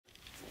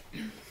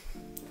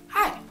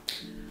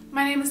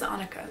My name is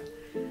Aanika,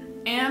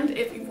 and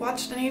if you've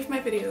watched any of my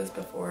videos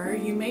before,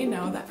 you may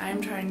know that I'm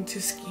trying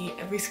to ski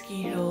every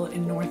ski hill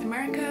in North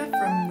America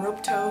from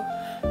rope tow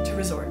to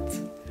resorts.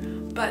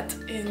 But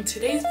in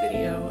today's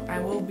video, I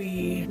will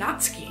be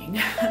not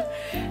skiing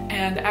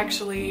and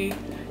actually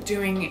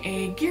doing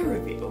a gear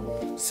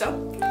review. So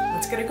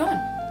let's get it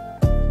going.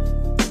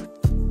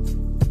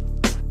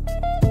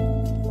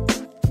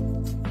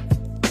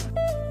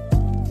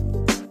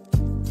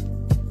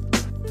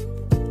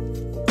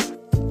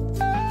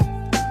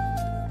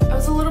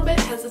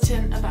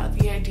 About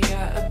the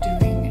idea of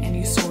doing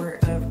any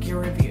sort of gear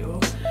review,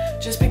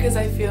 just because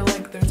I feel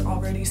like there's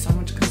already so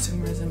much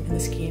consumerism in the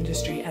ski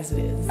industry as it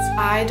is.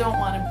 I don't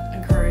want to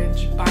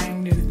encourage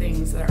buying new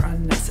things that are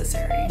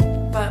unnecessary,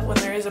 but when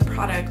there is a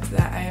product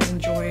that I have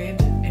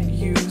enjoyed and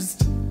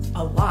used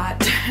a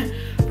lot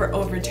for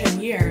over 10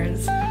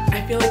 years,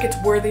 I feel like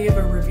it's worthy of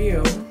a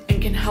review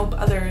and can help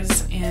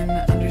others in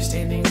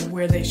understanding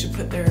where they should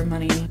put their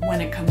money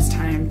when it comes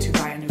time to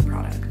buy a new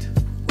product.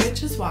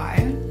 Which is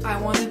why I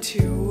wanted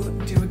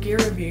to do a gear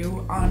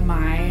review on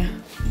my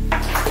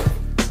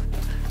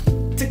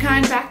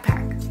Dakine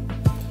backpack.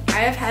 I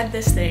have had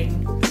this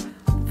thing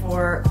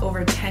for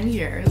over 10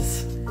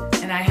 years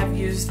and I have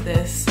used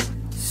this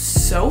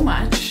so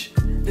much.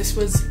 This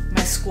was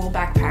my school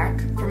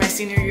backpack for my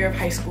senior year of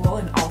high school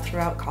and all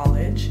throughout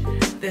college.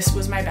 This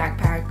was my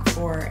backpack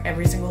for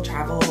every single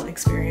travel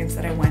experience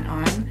that I went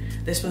on.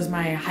 This was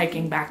my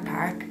hiking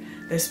backpack.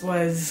 This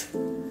was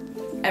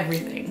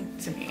everything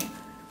to me.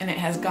 And it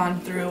has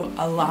gone through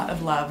a lot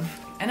of love,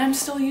 and I'm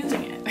still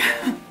using it.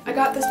 I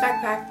got this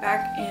backpack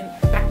back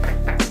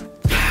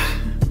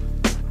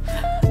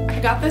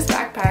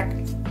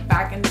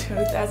in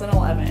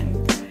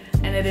 2011,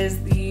 and it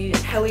is the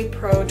Heli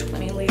Pro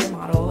 20-liter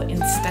model in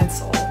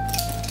stencil.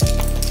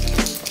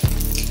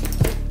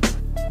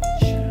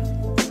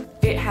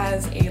 It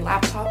has a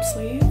laptop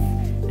sleeve,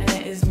 and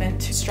it is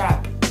meant to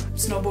strap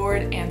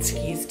snowboard and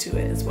skis to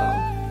it as well.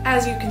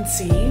 As you can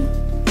see,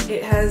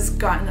 it has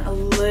gotten a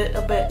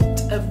little bit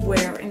of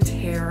wear and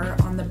tear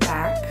on the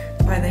back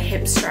by the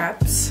hip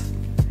straps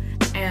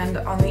and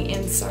on the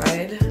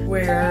inside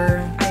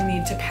where I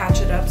need to patch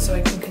it up so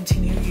I can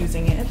continue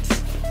using it.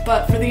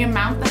 But for the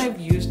amount that I've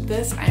used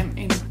this, I am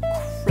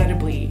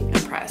incredibly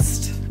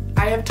impressed.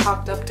 I have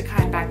talked up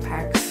Dakine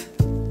backpacks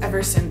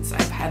ever since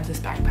I've had this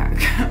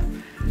backpack.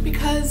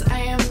 Because I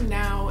am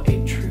now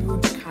a true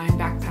Dakine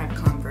backpack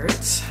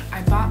convert,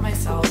 I bought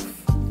myself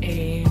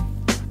a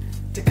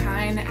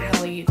Dakine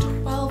Heli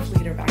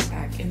 12-liter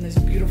backpack in this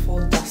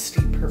beautiful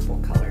dusty purple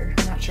color.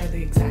 I'm not sure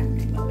the exact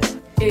name of it.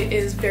 It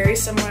is very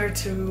similar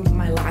to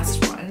my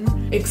last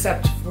one,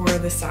 except for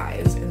the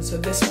size. And so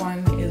this one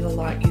is a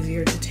lot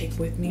easier to take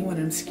with me when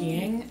I'm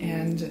skiing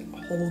and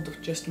hold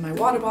just my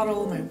water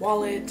bottle, my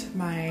wallet,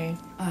 my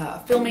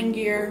filming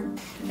gear.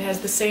 It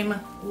has the same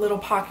little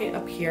pocket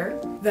up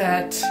here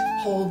that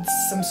holds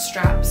some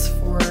straps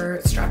for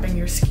strapping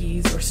your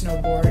skis or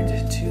snowboard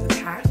to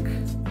the pack.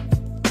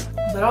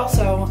 But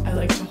also, I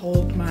like to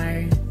hold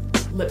my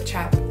lip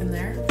chap in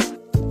there.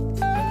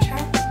 Lip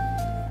chap?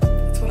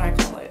 That's what I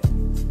call it.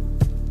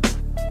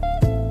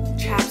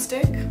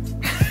 Chapstick?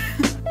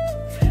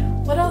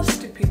 What else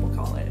do people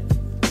call it?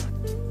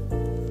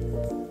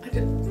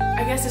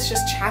 I guess it's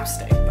just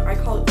chapstick, but I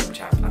call it lip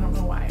chap. I don't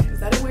know why. Is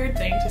that a weird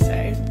thing to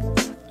say?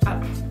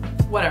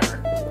 Whatever.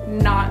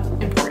 Not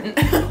important.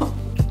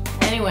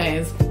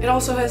 Anyways, it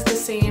also has the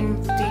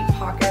same deep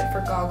pocket for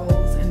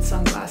goggles and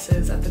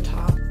sunglasses at the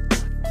top.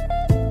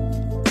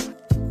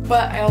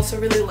 But I also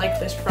really like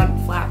this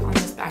front flap on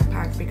this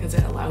backpack because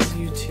it allows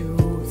you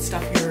to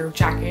stuff your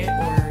jacket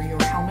or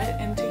your helmet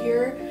into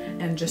here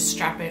and just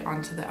strap it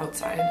onto the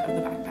outside of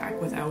the backpack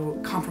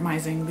without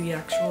compromising the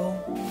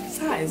actual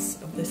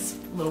size of this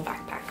little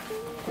backpack.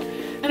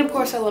 And of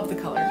course I love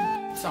the color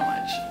so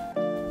much.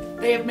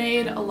 They have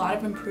made a lot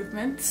of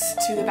improvements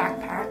to the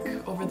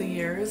backpack over the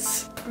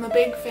years. I'm a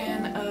big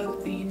fan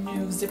of the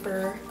new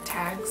zipper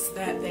tags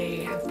that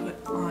they have put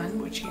on,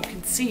 which you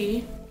can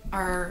see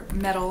are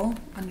metal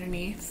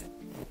underneath.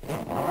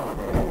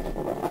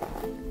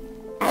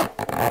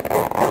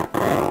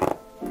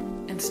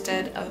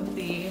 Instead of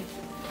the,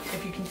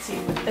 if you can see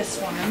with this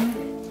one,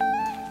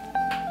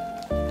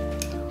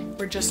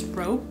 were just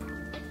rope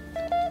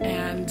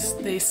and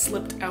they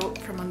slipped out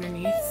from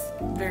underneath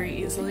very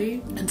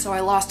easily. And so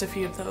I lost a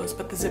few of those,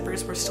 but the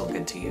zippers were still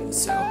good to use,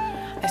 so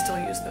I still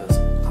use those,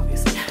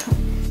 obviously.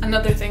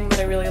 Another thing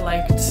that I really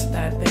liked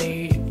that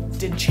they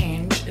did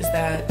change is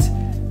that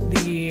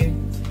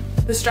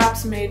the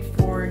straps made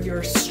for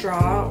your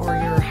straw or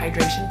your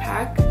hydration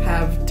pack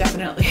have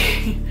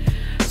definitely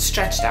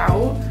stretched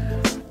out,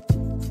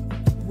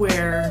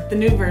 where the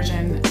new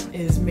version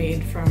is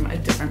made from a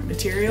different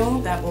material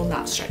that will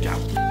not stretch out.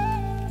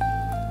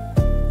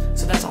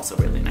 So that's also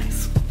really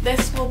nice.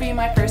 This will be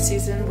my first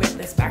season with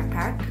this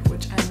backpack,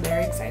 which I'm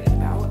very excited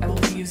about. I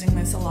will be using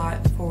this a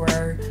lot for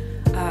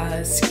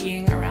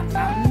skiing around the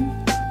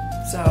mountain,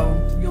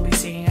 so you'll be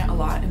seeing it a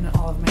lot in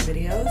all of my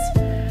videos.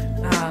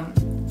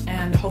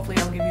 And hopefully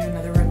I'll give you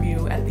another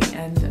review at the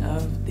end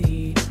of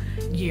the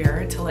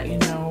year to let you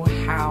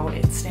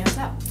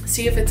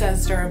see if it's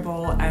as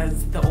durable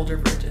as the older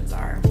versions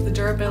are. The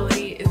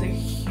durability is a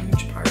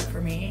huge part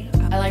for me.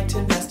 I like to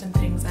invest in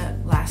things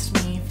that last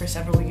me for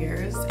several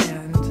years,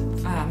 and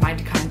my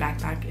Dakine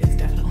backpack is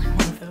definitely one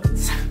of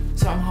those.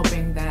 So I'm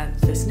hoping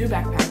that this new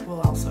backpack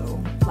will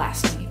also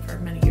last me for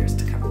many years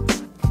to come.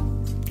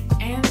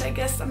 And I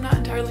guess I'm not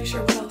entirely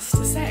sure what else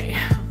to say.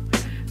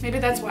 Maybe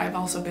that's why I've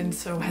also been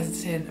so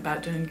hesitant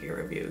about doing gear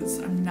reviews.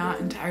 I'm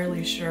not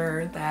entirely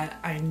sure that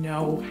I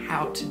know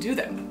how to do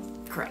them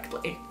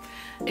correctly.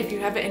 If you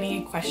have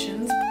any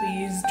questions,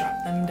 please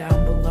drop them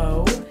down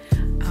below.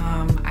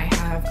 I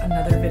have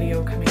another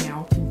video coming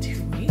out in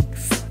 2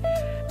 weeks.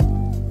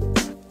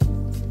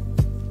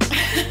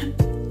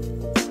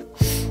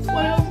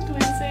 What else do I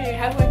say?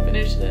 How do I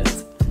finish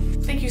this?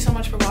 Thank you so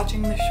much for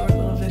watching this short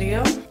little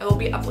video. I will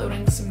be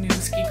uploading some new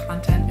ski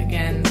content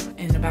again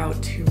in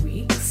about 2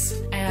 weeks.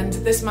 And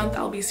this month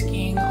I'll be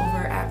skiing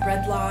over at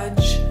Red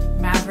Lodge,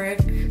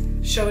 Maverick,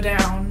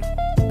 Showdown,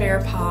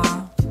 Bear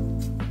Paw.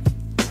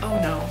 Oh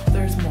no,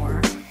 there's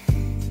more.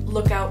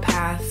 Lookout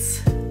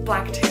Pass,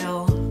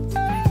 Blacktail, and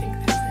I think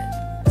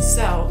that's it.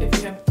 So if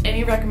you have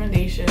any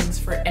recommendations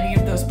for any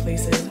of those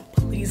places,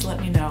 please let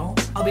me know.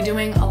 I'll be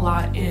doing a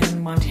lot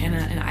in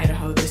Montana and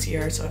Idaho this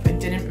year, so if I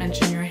didn't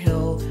mention your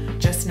hill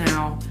just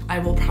now, I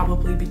will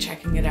probably be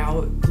checking it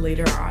out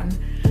later on.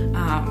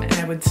 And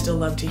I would still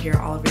love to hear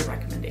all of your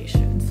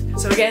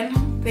recommendations. So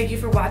again, thank you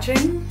for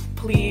watching.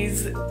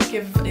 Please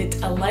give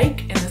it a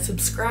like and a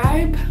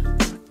subscribe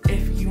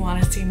if you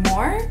want to see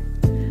more.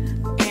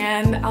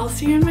 And I'll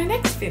see you in my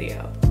next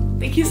video.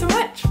 Thank you so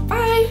much.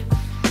 Bye!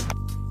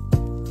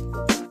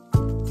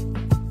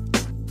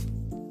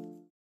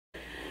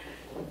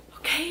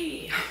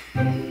 Okay,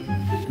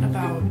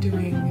 about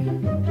doing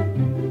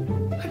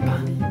whip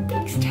on,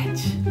 big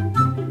stretch.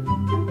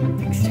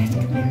 Big stretch,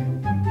 come here.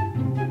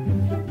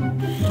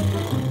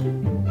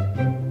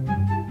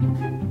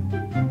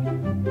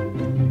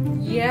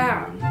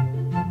 Yeah.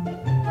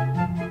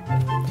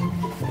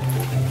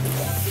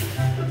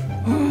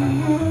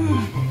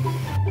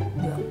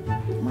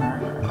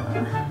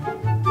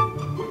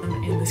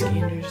 In the ski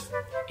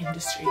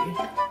industry.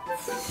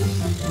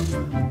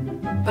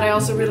 But I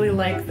also really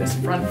like this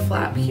front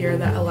flap here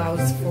that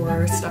allows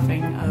for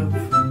stuffing of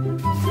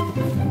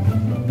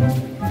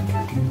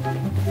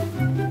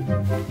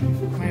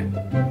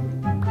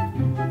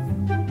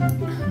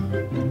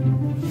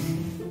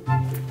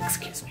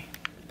excuse me.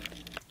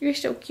 You're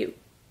so cute.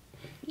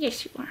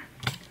 Yes, you are.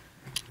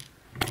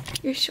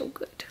 You're so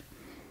good.